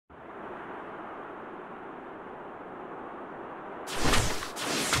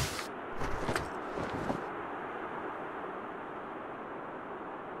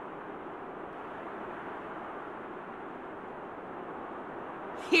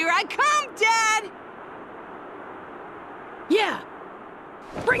Here I come, Dad! Yeah!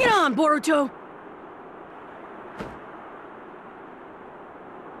 Bring it on, Boruto!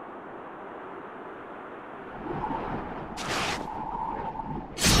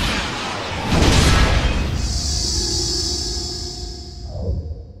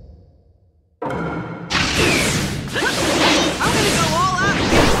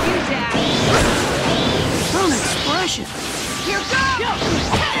 Here goes!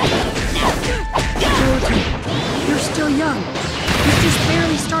 Boruto, you're still young. You've just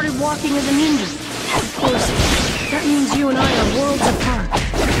barely started walking as a ninja. Of course, that means you and I are worlds apart.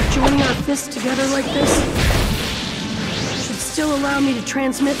 But joining our fists together like this should still allow me to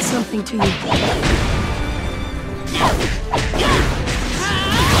transmit something to you.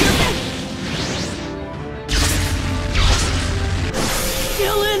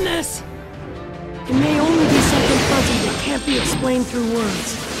 Still in this! It may only be something fuzzy that can't be explained through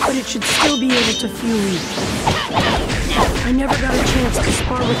words, but it should still be able to fuel you. I never got a chance to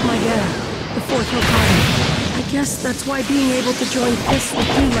spar with my dad, the fourth Hokage. I guess that's why being able to join fists with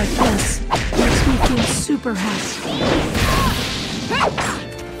you like this makes me feel super happy.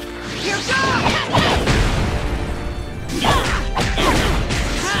 Here goes!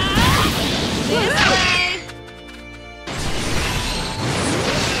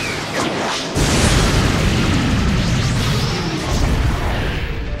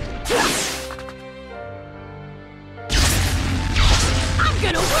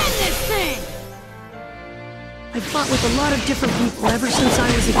 This way! I've fought with a lot of different people ever since I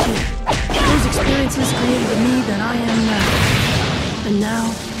was a kid. Those experiences created the me that I am now. And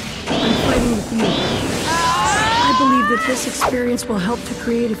now, I'm fighting with you. I believe that this experience will help to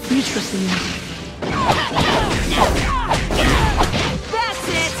create a future for you. That's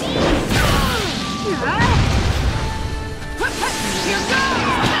it! Here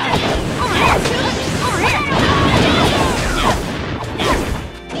goes! Over here! Over here!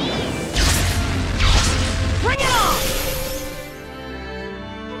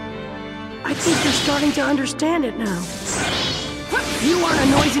 I think you're starting to understand it now. You aren't a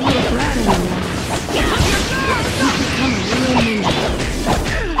noisy little brat anymore. You've become a real ninja.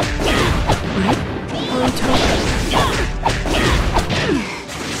 Right, Boruto?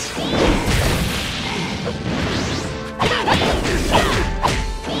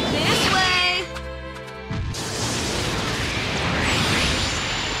 This way!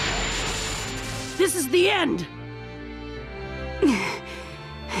 This is the end!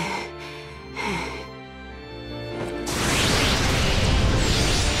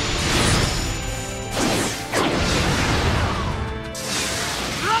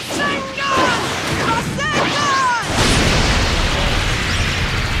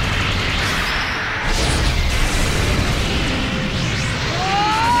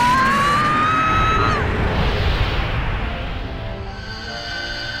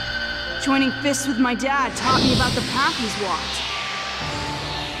 Joining fists with my dad taught me about the path he's walked.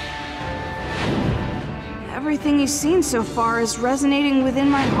 Everything he's seen so far is resonating within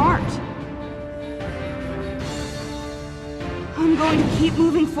my heart. I'm going to keep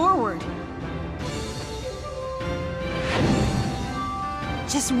moving forward.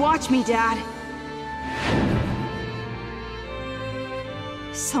 Just watch me, Dad.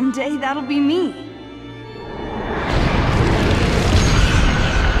 Someday that'll be me.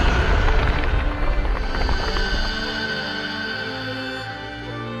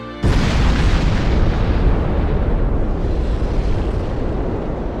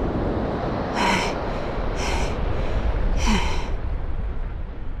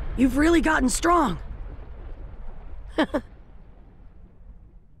 You've really gotten strong.